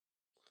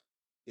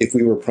If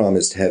we were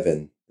promised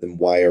heaven, then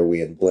why are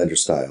we in Blender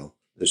Style,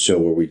 the show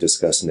where we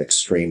discuss an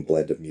extreme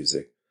blend of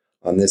music?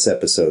 On this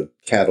episode,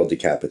 Cattle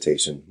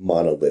Decapitation,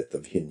 Monolith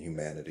of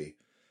Inhumanity.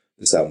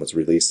 This album was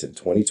released in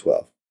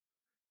 2012.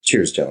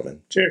 Cheers,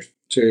 gentlemen. Cheers.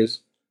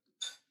 Cheers.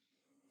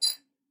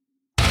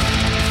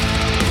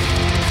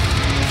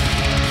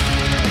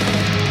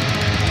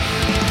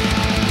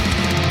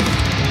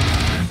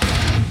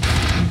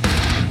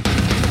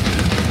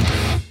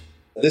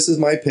 This is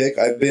my pick.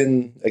 I've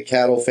been a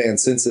Cattle fan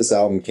since this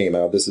album came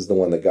out. This is the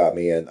one that got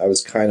me in. I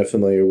was kind of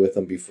familiar with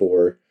them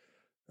before.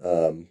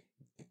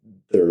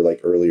 Their like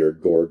earlier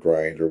gore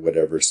grind or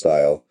whatever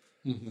style.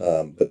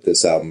 Mm-hmm. But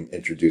this album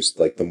introduced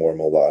like the more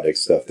melodic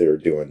stuff they're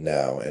doing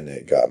now, and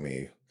it got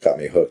me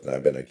hooked, and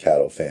I've been a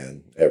Cattle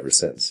fan ever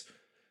since.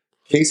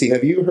 Casey,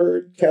 have you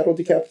heard Cattle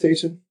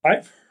Decapitation?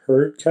 I've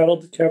heard Cattle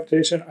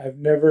Decapitation. I've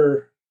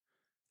never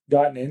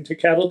gotten into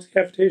Cattle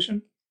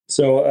Decapitation.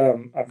 So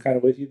I'm kind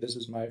of with you. This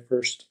is my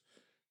first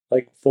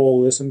like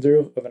full listen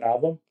through of an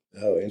album.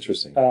 Oh,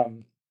 interesting.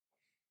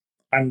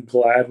 I'm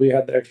glad we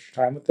had the extra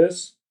time with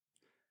this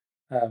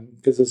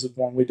because this is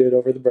one we did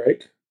over the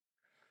break.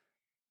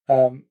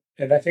 And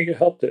I think it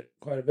helped it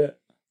quite a bit.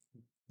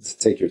 Just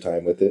take your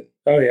time with it.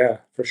 Oh yeah,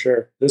 for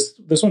sure. This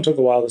one took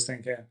a while to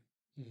sink in.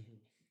 Mm-hmm.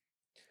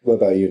 What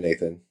about you,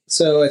 Nathan?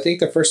 So I think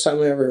the first time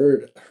I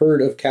ever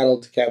heard of Cattle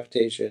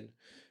Decapitation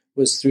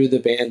was through the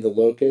band The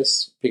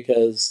Locusts,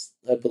 because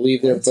I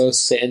believe they're both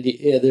San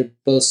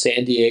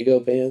Diego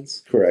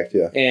bands. Correct,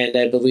 yeah. And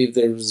I believe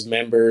there was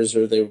members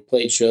or they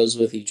played shows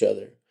with each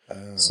other.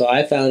 Oh. So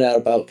I found out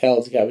about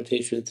Cattle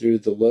Decapitation through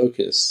The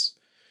Locusts.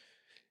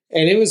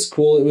 And it was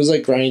cool. It was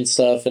like grind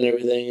stuff and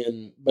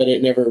everything, but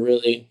it never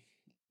really,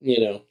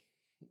 it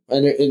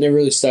never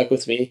really stuck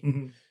with me.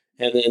 Mm-hmm.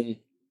 And then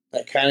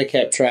I kind of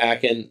kept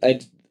track, and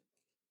I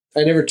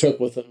never took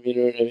with them, you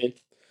know what I mean?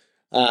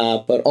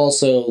 But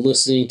also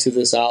listening to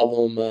this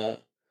album, I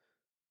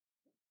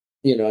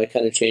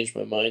kind of changed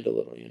my mind a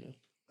little,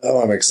 Oh,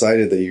 I'm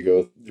excited that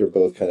you're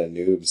both kind of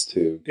noobs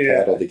to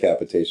Cattle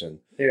Decapitation.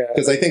 Yeah.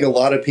 Because I think a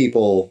lot of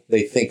people,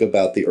 they think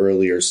about the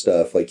earlier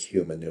stuff like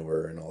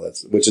Humanure and all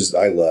that, which is,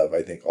 I love.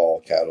 I think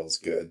all Cattle's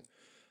good.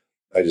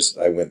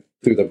 I went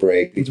through the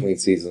break between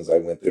seasons. I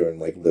went through and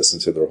like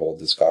listened to their whole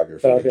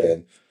discography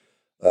again.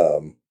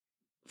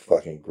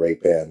 Fucking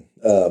great band.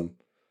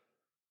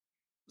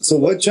 So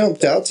what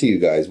jumped out to you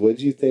guys? What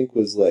did you think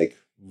was like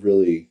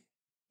really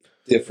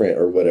different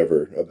or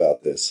whatever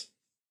about this?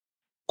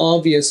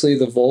 Obviously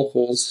the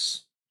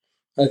vocals.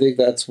 I think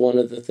that's one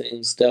of the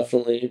things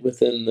definitely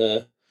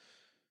within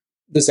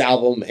this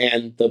album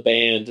and the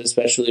band,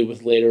 especially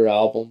with later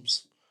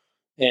albums.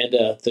 And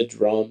the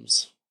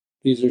drums.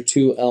 These are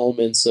two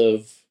elements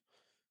of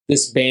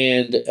this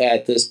band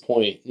at this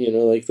point.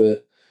 Like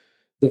the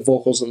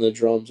vocals and the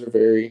drums are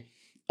very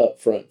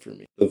upfront for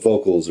me. The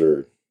vocals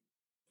are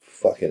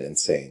fucking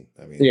insane.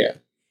 I mean, yeah.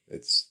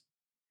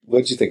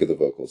 What'd you think of the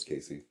vocals,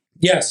 Casey?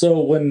 Yeah, so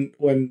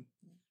when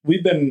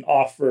we've been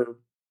off for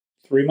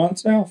 3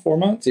 months now, 4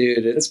 months,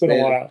 dude, it's been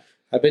a while.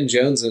 I've been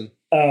jonesing.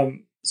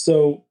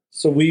 So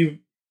we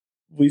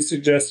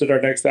suggested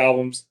our next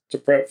albums to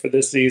prep for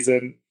this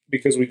season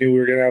because we knew we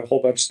were going to have a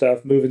whole bunch of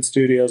stuff, moving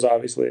studios,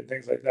 obviously, and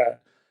things like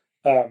that.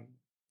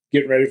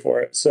 Getting ready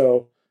for it.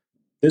 So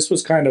this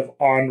was kind of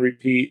on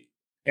repeat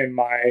in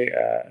my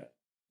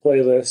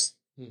playlist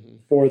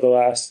for the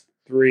last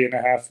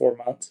 3.5, 4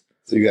 months.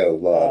 So you got a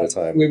lot of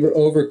time. We were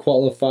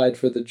overqualified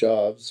for the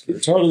jobs.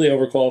 Totally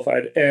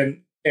overqualified.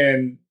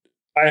 And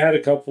I had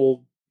a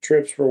couple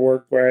trips for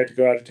work where I had to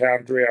go out of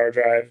town, 3-hour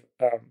drive.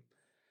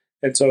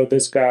 And so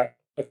this got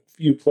a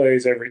few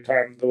plays every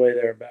time the way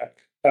they were back.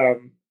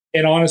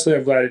 And honestly,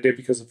 I'm glad it did,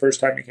 because the first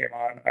time it came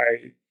on,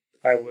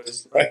 I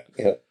was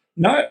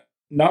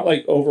not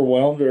like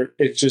overwhelmed, or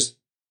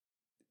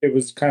it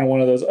was kind of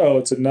one of those,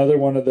 it's another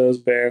one of those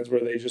bands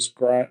where they just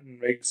grunt and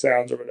make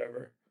sounds or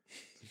whatever.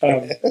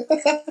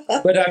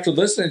 But after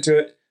listening to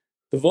it,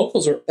 the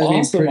vocals are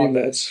awesome on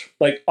this.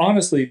 Like,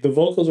 honestly, the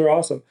vocals are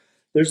awesome.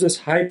 There's this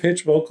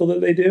high-pitched vocal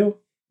that they do.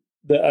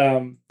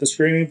 The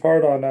screaming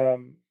part on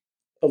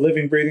A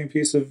Living, Breathing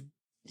Piece of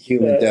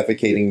Human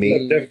Defecating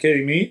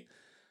Meat.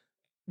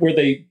 Where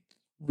they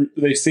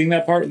sing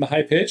that part in the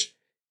high pitch.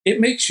 It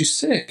makes you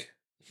sick.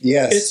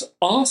 Yes. It's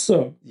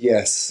awesome.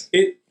 Yes.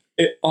 It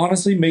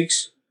honestly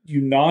makes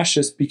you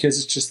nauseous, because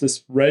it's just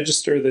this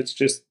register that's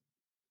just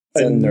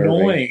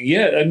annoying.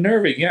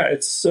 Unnerving. Yeah,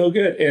 it's so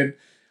good. And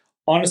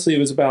honestly, it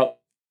was about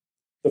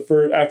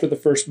after the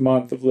first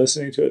month of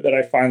listening to it that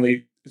I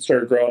finally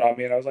started growing on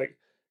me, and I was like,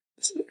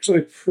 this is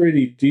actually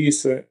pretty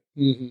decent.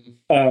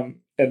 Mm-hmm.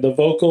 And the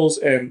vocals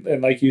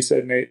and like you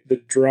said, Nate, the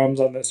drums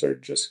on this are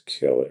just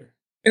killer.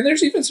 And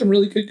there's even some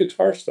really good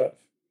guitar stuff.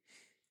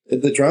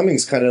 The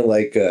drumming's kind of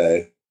like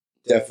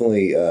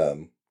definitely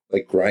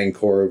like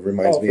grindcore.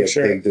 Reminds me of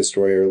Big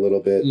Destroyer a little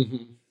bit.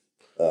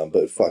 Mm-hmm.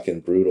 But fucking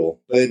brutal.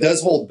 But it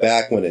does hold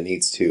back when it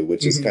needs to,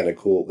 which is kind of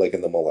cool, like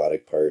in the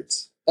melodic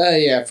parts.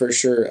 Yeah, for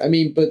sure. I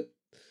mean, but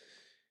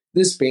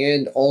this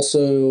band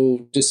also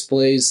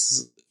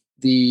displays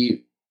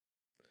the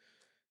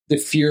the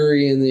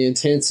fury and the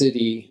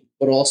intensity,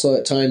 but also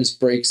at times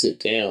breaks it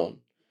down.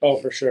 Oh,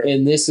 for sure.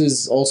 And this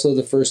is also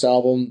the first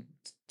album,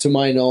 to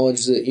my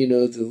knowledge, that, you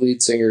know, the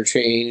lead singer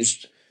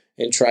changed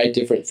and tried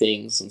different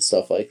things and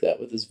stuff like that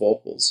with his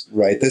vocals.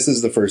 Right. This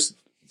is the first.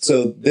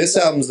 So this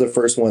album's the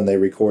first one they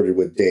recorded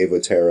with Dave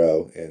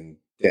Otero in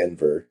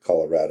Denver,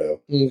 Colorado.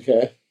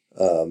 Okay.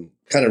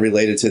 Kind of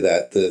related to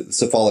that, the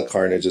Cephalic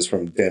Carnage is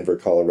from Denver,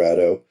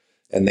 Colorado.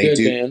 And they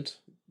Good band.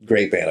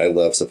 Great band. I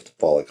love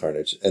Cephalic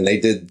Carnage. And they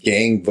did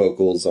gang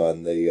vocals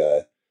on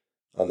the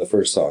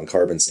first song,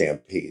 Carbon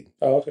Stampede.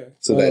 Oh, okay.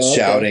 So that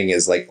shouting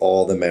is like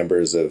all the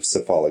members of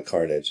Cephalic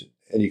Carnage.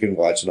 And you can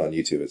watch it on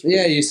YouTube. It's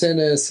Yeah, you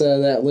sent us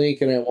that link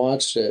and I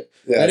watched it.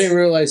 Yeah, I didn't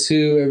realize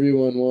who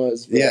everyone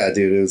was. But... Yeah,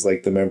 dude. It was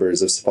like the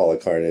members of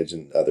Cephalic Carnage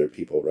and other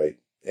people, right?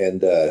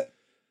 And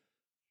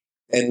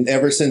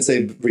ever since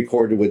they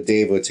recorded with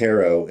Dave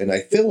Otero, and I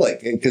feel like,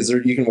 because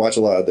you can watch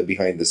a lot of the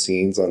behind the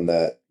scenes of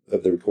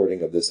the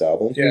recording of this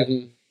album. Yeah.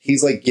 Mm-hmm.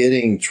 He's like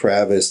getting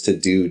Travis to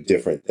do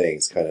different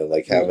things, kind of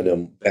like having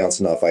him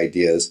bouncing off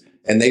ideas.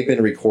 And they've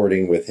been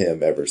recording with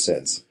him ever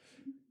since.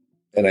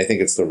 And I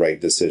think it's the right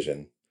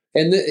decision.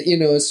 And, you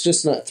know, it's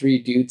just not three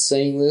dudes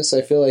saying this.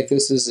 I feel like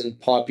this is in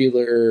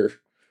popular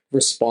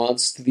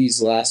response to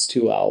these last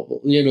two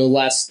albums, you know,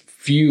 last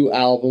few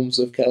albums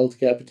of Cattle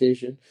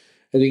Decapitation.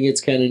 I think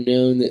it's kind of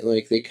known that,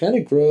 like,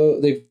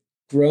 they've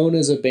grown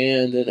as a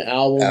band, and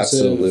albums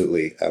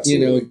Absolutely. you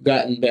know,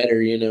 gotten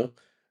better, you know.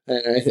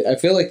 And I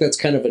feel like that's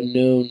kind of a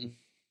known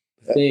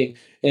thing.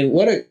 And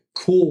what a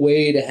cool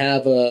way to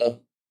have a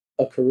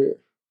career.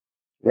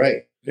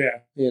 Right. Yeah.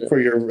 You know, For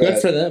your good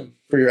for them.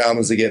 For your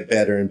albums to get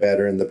better and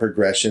better, and the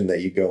progression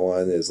that you go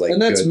on is like,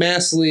 and that's good.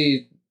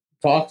 massively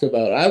talked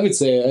about. I would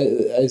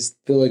say I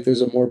feel like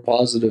there's a more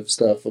positive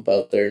stuff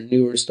about their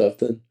newer stuff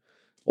than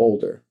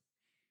older.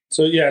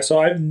 So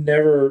I've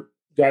never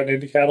gotten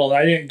into Cattle, and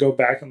I didn't go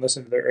back and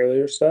listen to their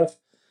earlier stuff.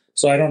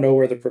 So I don't know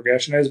where the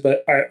progression is,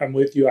 but I'm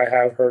with you. I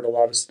have heard a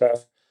lot of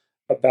stuff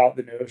about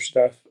the newer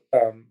stuff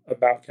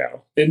about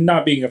Cattle. And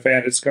not being a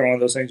fan, it's kind of one of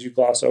those things you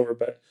gloss over,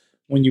 but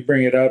when you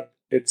bring it up,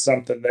 it's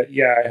something that,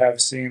 I have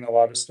seen a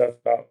lot of stuff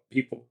about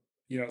people,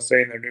 you know,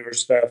 saying their newer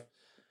stuff.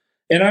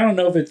 And I don't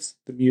know if it's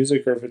the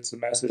music or if it's the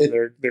message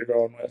they're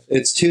going with.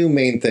 It's two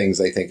main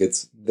things, I think.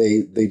 It's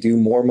they do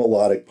more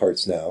melodic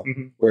parts now,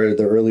 where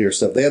the earlier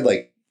stuff, they had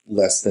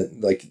less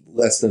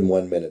than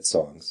 1 minute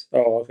songs.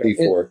 Oh, okay.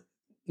 Before.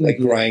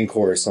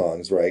 Grindcore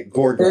songs, right?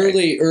 Gore grind.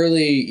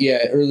 Early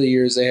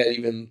years, they had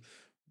even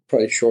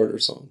probably shorter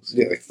songs.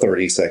 Yeah, like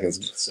 30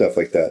 seconds, stuff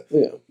like that.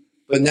 Yeah.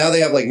 But now they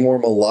have like more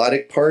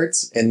melodic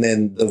parts, and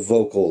then the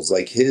vocals,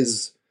 like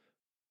his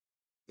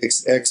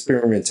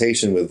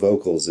experimentation with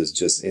vocals is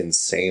just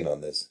insane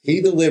on this. He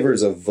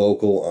delivers a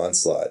vocal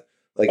onslaught.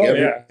 Like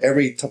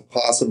every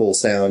possible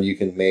sound you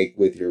can make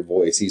with your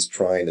voice, he's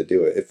trying to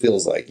do it. It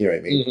feels like, you know what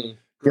I mean? Mm-hmm.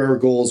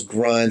 Gurgles,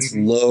 grunts,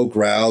 low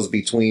growls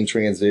between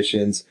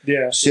transitions.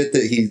 Yeah. Shit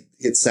that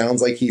it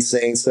sounds like he's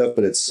saying stuff,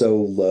 but it's so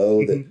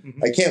low that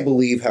I can't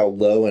believe how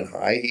low and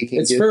high he can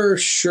get. It's for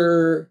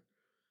sure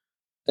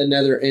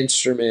another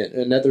instrument,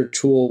 another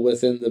tool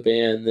within the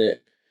band that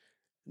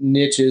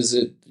niches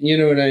it. You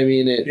know what I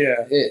mean?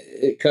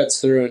 It cuts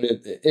through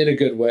in a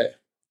good way.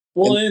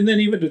 Well, and then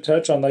even to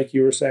touch on, like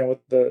you were saying,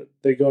 with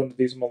they go into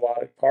these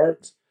melodic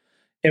parts,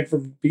 and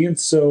from being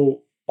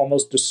so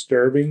almost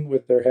disturbing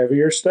with their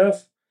heavier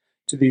stuff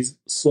to these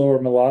slower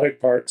melodic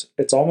parts,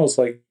 it's almost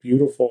like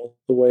beautiful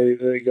the way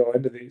they go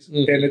into these.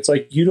 And it's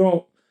like you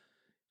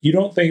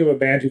don't think of a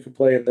band who can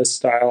play in this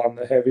style on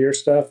the heavier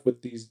stuff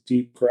with these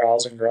deep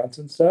growls and grunts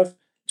and stuff,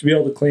 to be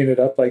able to clean it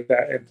up like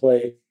that and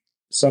play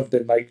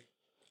something like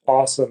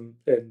awesome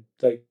and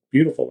like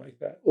beautiful like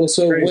that. Well,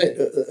 so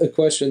a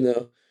question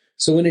though.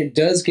 So when it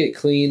does get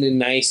clean and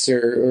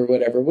nicer or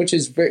whatever, which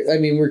is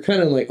we're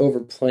kind of like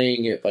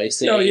overplaying it by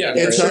saying,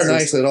 it's not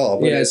nice at all.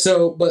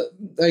 But but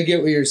I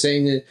get what you're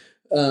saying. That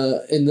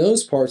in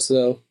those parts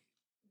though,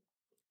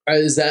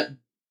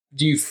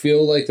 do you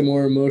feel like the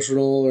more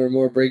emotional or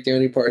more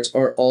breakdowny parts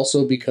are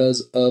also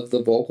because of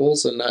the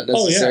vocals and not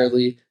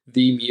necessarily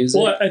the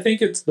music? Well, I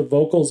think it's the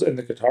vocals and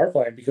the guitar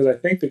playing, because I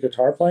think the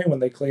guitar playing, when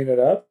they clean it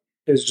up,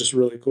 is just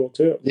really cool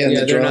too. Yeah, and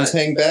the drums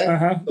hang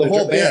back. The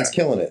whole band's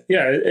killing it.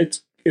 Yeah,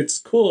 it's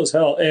cool as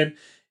hell.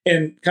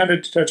 And kind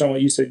of to touch on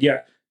what you said,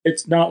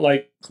 it's not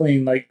like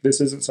clean, like this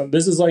isn't something.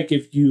 This is like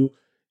if you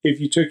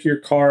took your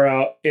car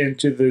out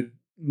into the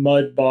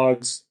mud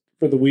bogs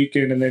for the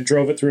weekend and then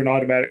drove it through an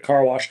automatic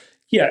car wash.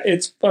 Yeah,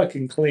 it's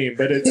fucking clean,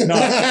 but it's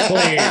not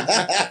clean.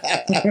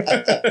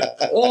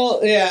 Well,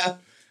 yeah.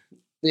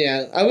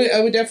 Yeah.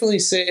 I would definitely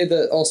say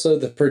that also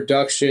the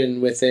production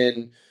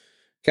within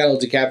Cattle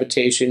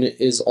Decapitation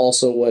is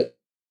also what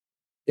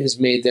has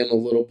made them a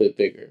little bit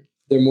bigger.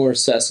 They're more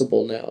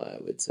accessible now, I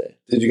would say.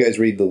 Did you guys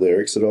read the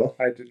lyrics at all?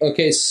 I did.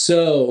 Okay,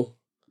 so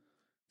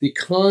the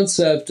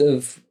concept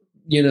of,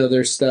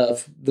 their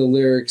stuff, the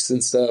lyrics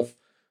and stuff,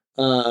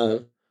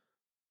 I'm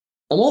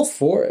all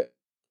for it.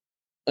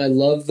 I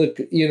love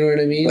you know what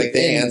I mean? Like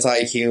the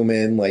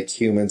anti-human, like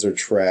humans are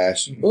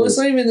trash. Well, it's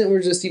not even that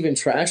we're just even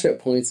trash at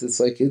points. It's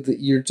like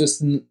you're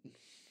just...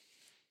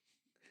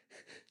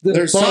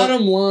 The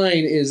bottom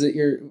line is that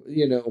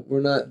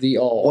we're not the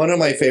all. One of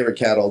my favorite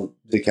Cattle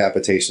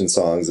Decapitation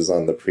songs is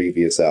on the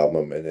previous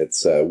album, and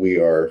it's "We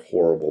Are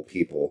Horrible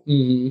People."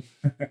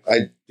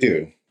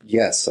 Mm-hmm.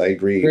 Yes, I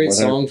agree. Great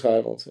song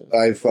title too.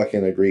 I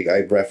fucking agree.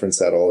 I reference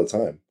that all the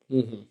time.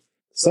 Mm-hmm.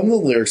 Some of the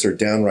lyrics are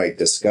downright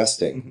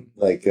disgusting,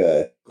 like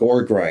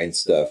gore grind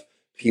stuff.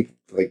 People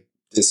like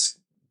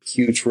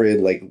putrid,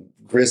 like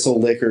gristle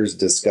liquors,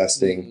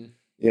 disgusting. Mm-hmm.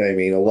 You know what I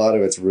mean? A lot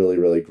of it's really,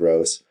 really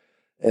gross.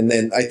 And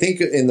then I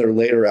think in their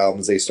later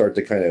albums, they start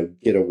to kind of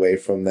get away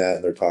from that,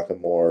 and they're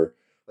talking more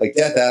like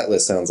Death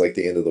Atlas sounds like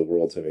the end of the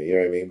world to me. You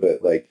know what I mean?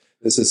 But like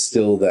this is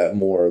still that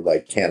more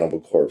like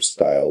Cannibal Corpse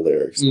style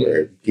lyrics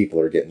where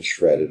people are getting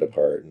shredded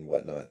apart and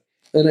whatnot.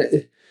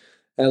 And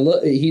I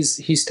love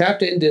he's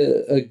tapped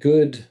into a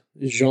good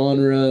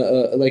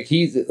genre.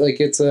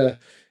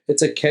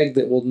 It's a keg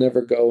that will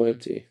never go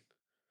empty.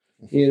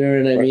 You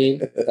know what I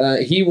mean?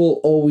 He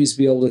will always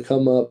be able to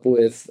come up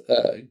with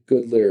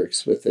good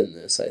lyrics within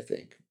this, I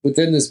think.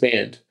 Within this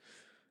band.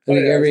 I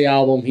think every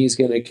album he's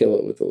going to kill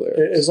it with the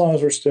lyrics. As long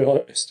as we're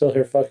still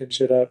here fucking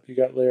shit up, you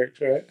got lyrics,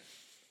 right?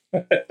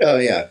 Oh,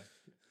 yeah.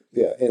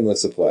 Yeah,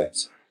 endless supply.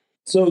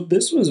 So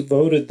this was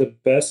voted the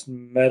best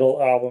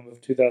metal album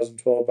of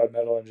 2012 by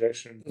Metal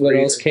Injection. What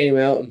else came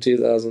out in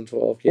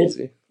 2012, Casey?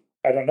 Well,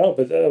 I don't know,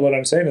 but what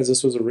I'm saying is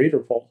this was a reader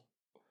poll.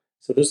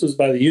 So this was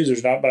by the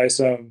users, not by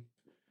some...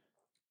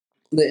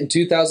 In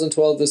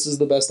 2012, this is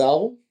the best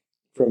album?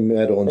 From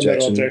Metal Injection.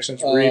 Metal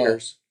Injection's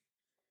readers.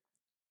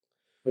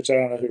 Which I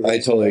don't know who... I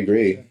totally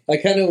agree. I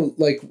kind of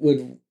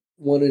would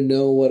want to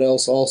know what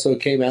else also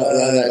came out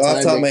around that time. Off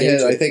the top of my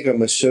head, I think a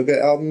Meshuggah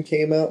album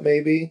came out,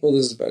 maybe. Well,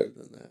 this is better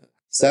than that.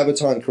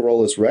 Sabaton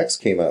Carolus Rex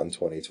came out in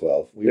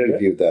 2012. We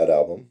reviewed that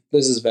album.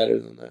 This is better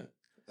than that.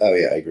 Oh,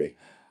 yeah, I agree.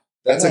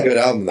 That's a good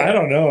album, though. I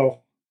don't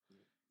know.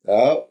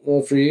 Oh.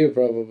 Well, for you,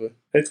 probably.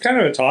 It's kind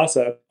of a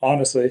toss-up,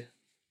 honestly,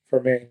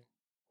 for me.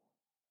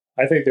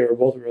 I think they were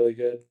both really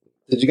good.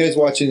 Did you guys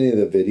watch any of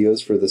the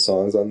videos for the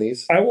songs on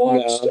these? I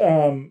watched,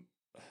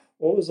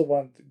 what was the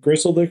one?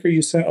 Gristle Liquor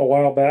you sent a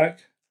while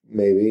back?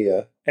 Maybe,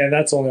 yeah. And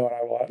that's the only one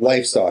I watched.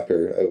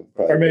 Lifestalker.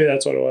 Or maybe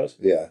that's what it was.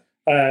 Yeah.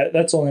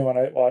 That's the only one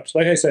I watched.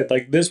 Like I said,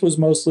 this was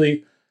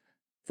mostly,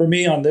 for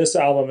me on this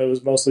album, it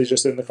was mostly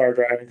just in the car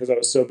driving because I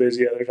was so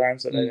busy other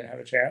times that I didn't have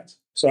a chance.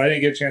 So I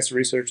didn't get a chance to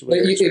research the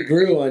lyrics. But it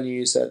grew on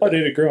you said. Oh,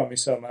 dude, it grew on me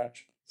so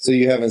much. So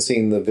you haven't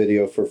seen the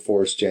video for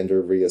Forced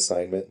Gender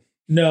Reassignment?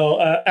 No,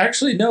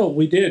 actually, no,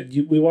 we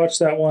did. We watched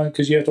that one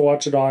because you have to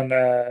watch it on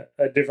a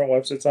different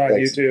website on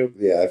YouTube.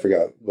 Yeah, I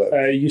forgot what.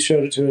 You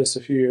showed it to us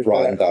a few years ago.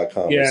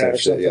 Rotten.com or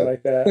something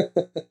like that.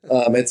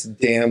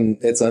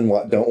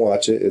 Don't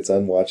watch it. It's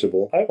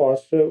unwatchable. I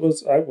watched it. It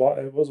was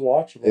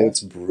watchable. It's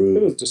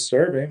brutal. It was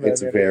disturbing.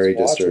 It's very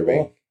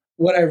disturbing.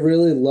 What I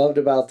really loved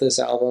about this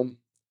album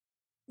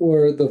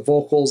were the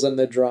vocals and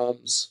the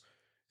drums.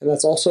 And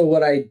that's also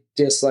what I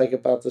dislike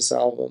about this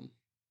album.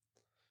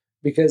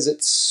 Because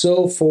it's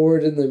so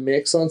forward in the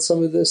mix on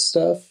some of this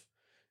stuff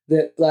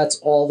that's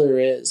all there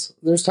is.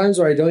 There's times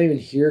where I don't even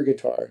hear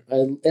guitar.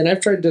 And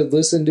I've tried to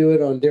listen to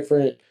it on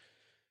different,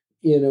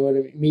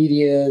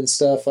 media and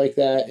stuff like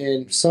that.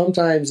 And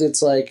sometimes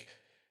it's like,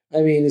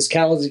 is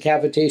Cattle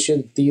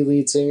Decapitation the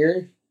lead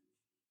singer?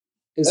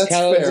 Is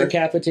Cattle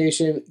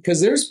Decapitation... Because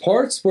there's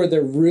parts where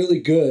they're really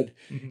good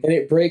and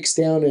it breaks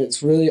down and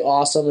it's really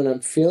awesome and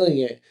I'm feeling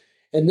it.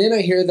 And then I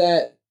hear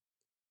that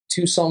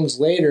 2 songs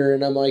later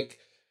and I'm like,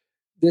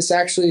 this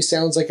actually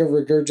sounds like a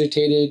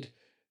regurgitated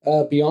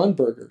Beyond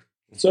Burger.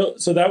 So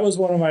that was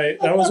one of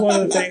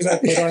the things I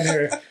put on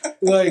here.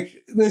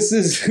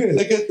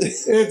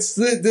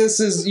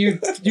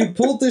 You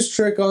pulled this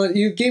trick on.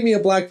 You gave me a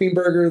black bean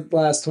burger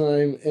last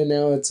time, and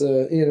now it's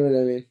a. You know what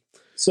I mean?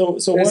 So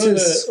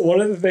one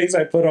of the things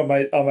I put on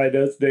my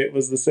notes today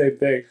was the same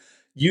thing.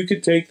 You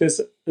could take this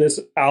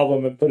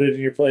album and put it in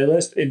your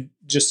playlist and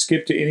just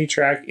skip to any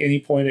track, any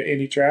point at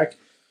any track.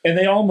 And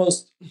they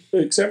almost,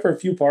 except for a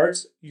few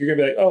parts, you're going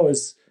to be like, oh,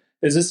 is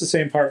this the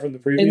same part from the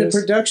previous? And the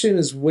production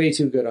is way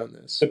too good on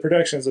this. The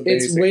production is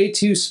amazing. It's way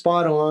too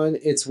spot on.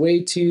 It's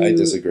way too... I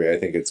disagree. I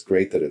think it's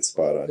great that it's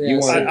spot on. Yeah.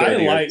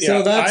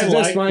 I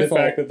like my fault.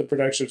 Fact that the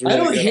production is really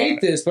good. I don't hate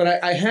this,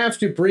 but I have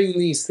to bring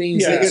these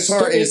things. Yeah, the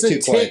guitar is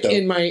too quiet, though.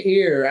 in my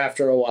ear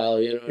after a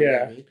while, you know what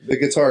I mean? The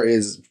guitar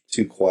is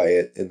too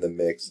quiet in the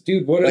mix.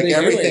 Dude, what are they doing?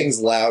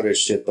 Everything's loud as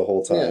shit the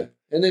whole time. Yeah.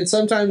 And then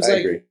sometimes, I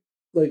agree.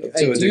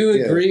 I do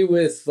agree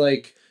with,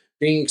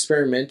 being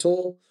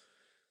experimental,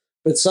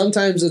 but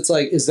sometimes it's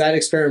like, is that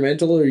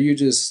experimental or are you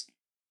just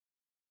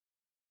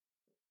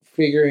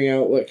figuring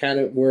out what kind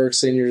of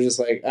works and you're just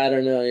like, I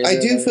don't know. I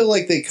do feel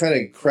like they kind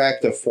of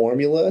cracked a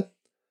formula.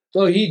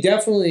 Oh, he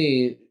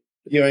definitely...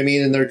 You know what I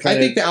mean? And they're I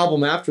think the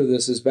album after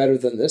this is better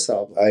than this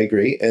album. I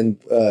agree. And,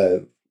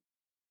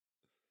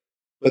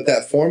 but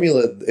that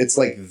formula, it's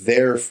like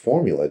their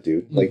formula,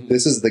 dude. Mm-hmm. Like,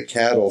 this is the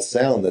Cattle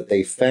sound that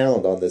they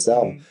found on this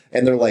album. Mm-hmm.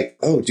 And they're like,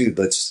 oh, dude,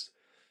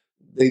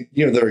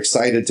 they're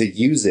excited to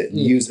use it and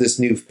use this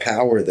new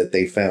power that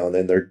they found.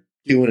 And they're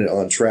doing it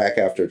on track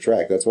after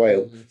track. That's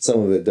why some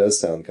of it does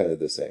sound kind of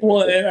the same.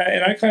 Well,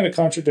 and I kind of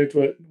contradict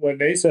what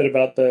Nate said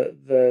about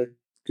the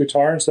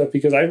guitar and stuff,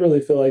 because I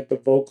really feel like the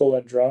vocal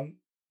and drum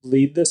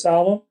lead this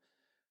album,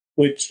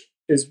 which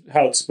is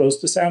how it's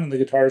supposed to sound, and the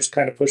guitars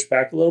kind of push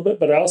back a little bit.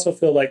 But I also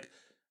feel like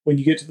when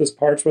you get to those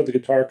parts where the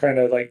guitar kind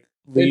of like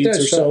leads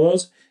or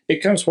solos,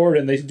 it comes forward,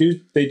 and they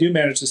do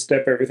manage to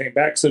step everything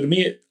back. So to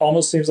me, it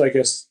almost seems like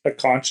a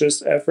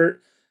conscious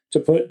effort to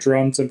put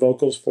drums and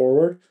vocals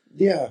forward.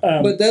 Yeah.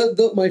 But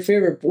my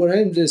favorite, what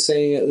I'm just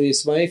saying, at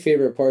least my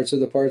favorite parts are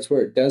the parts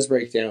where it does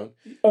break down.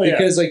 Oh, yeah.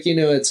 Because, like, you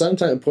know, at some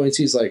points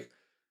he's like,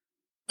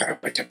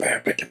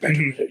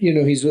 you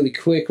know, he's really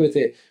quick with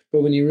it.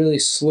 But when he really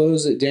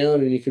slows it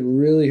down and you can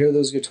really hear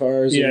those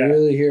guitars and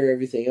really hear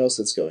everything else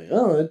that's going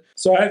on.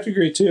 So I have to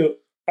agree, too.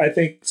 I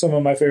think some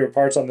of my favorite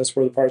parts on this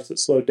were the parts that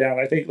slowed down.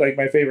 I think, like,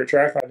 my favorite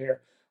track on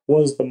here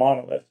was the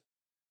Monolith.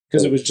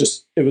 Because it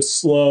was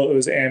slow, it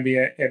was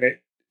ambient, and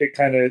it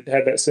kind of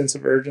had that sense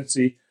of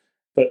urgency,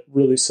 but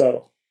really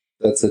subtle.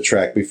 That's the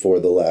track before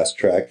the last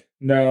track?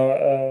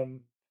 No,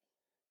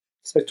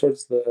 it's like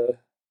towards the...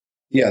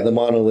 Yeah, the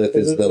Monolith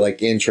is the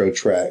like intro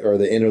track or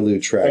the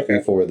interlude track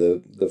before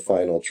the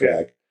final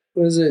track.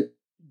 Yeah. Was it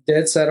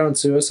Dead Set on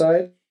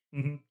Suicide?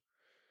 Mm-hmm.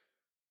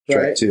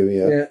 Track Right? 2,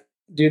 yeah.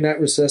 Do Not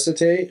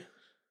Resuscitate.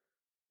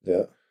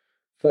 Yeah.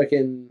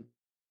 Fucking,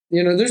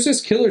 you know, there's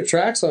just killer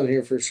tracks on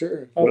here for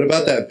sure. What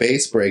about that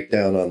bass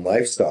breakdown on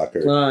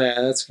Lifestalker? Oh,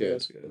 yeah, that's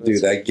good.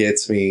 Dude, that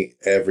gets me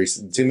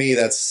to me,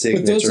 that's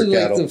signature. But those are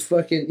Cattle. like the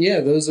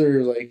fucking, those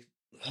are like,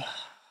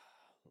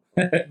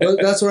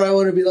 that's where I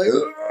want to be like,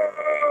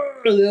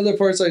 the other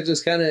parts, I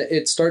just kind of,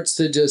 it starts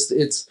to just,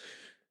 it's,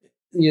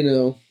 you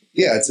know.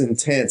 Yeah, it's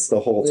intense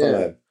the whole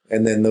time.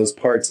 And then those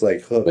parts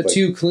like hook. But like,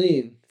 too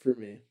clean for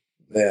me.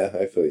 Yeah,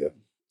 I feel you.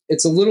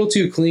 It's a little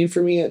too clean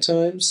for me at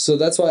times. So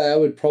that's why I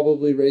would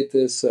probably rate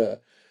this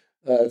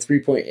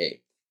 3.8.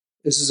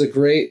 This is a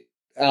great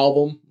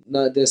album,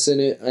 not dissing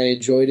it. I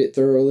enjoyed it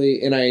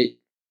thoroughly. And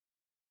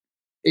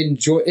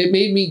it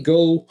made me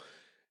go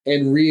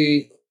and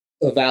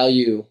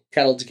reevaluate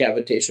Cattle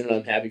Decapitation, and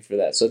I'm happy for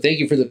that. So thank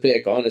you for the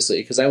pick,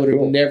 honestly, because I would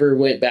have never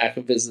went back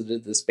and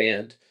visited this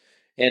band.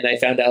 And I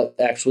found out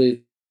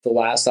actually the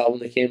last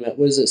album that came out,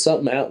 was it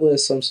something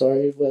Atlas? I'm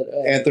sorry, but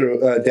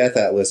Death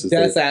Atlas is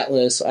Death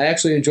Atlas. I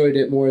actually enjoyed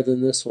it more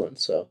than this one.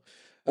 So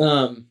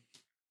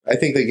I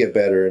think they get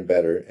better and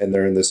better, and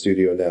they're in the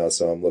studio now,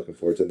 so I'm looking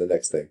forward to the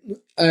next thing.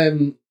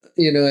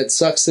 You know, it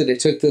sucks that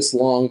it took this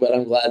long, but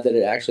I'm glad that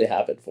it actually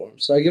happened for them.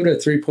 So I give it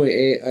a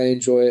 3.8. I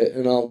enjoy it,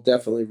 and I'll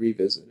definitely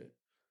revisit it.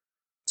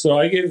 So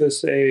I gave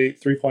this a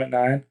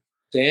 3.9.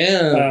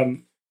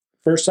 Damn.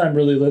 First time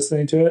really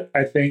listening to it,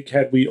 I think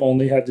had we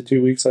only had the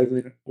 2 weeks like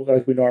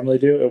we normally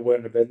do, it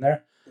wouldn't have been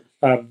there.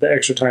 The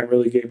extra time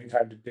really gave me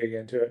time to dig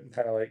into it and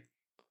kind of like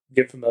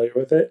get familiar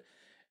with it.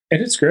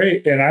 And it's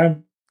great, and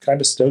I'm kind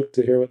of stoked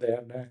to hear what they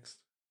have next.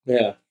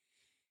 Yeah.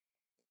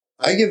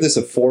 I give this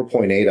a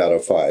 4.8 out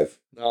of 5.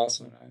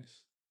 Awesome.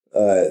 Nice.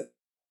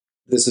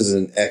 This is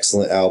an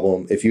excellent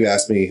album. If you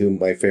ask me who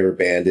my favorite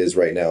band is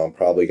right now, I'm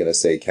probably going to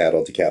say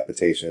Cattle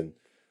Decapitation.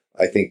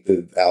 I think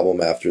the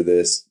album after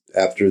this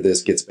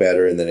gets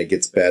better, and then it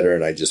gets better,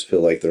 and I just feel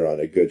like they're on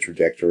a good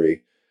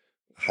trajectory.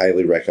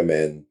 Highly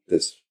recommend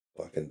this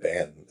fucking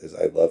band, because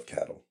I love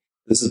Cattle.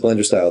 This is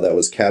Blender Style. That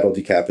was Cattle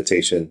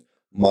Decapitation,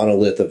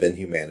 Monolith of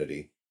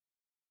Inhumanity.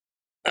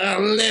 A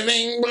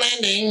living,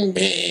 blending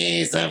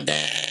piece of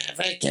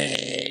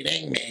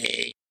defecating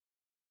me.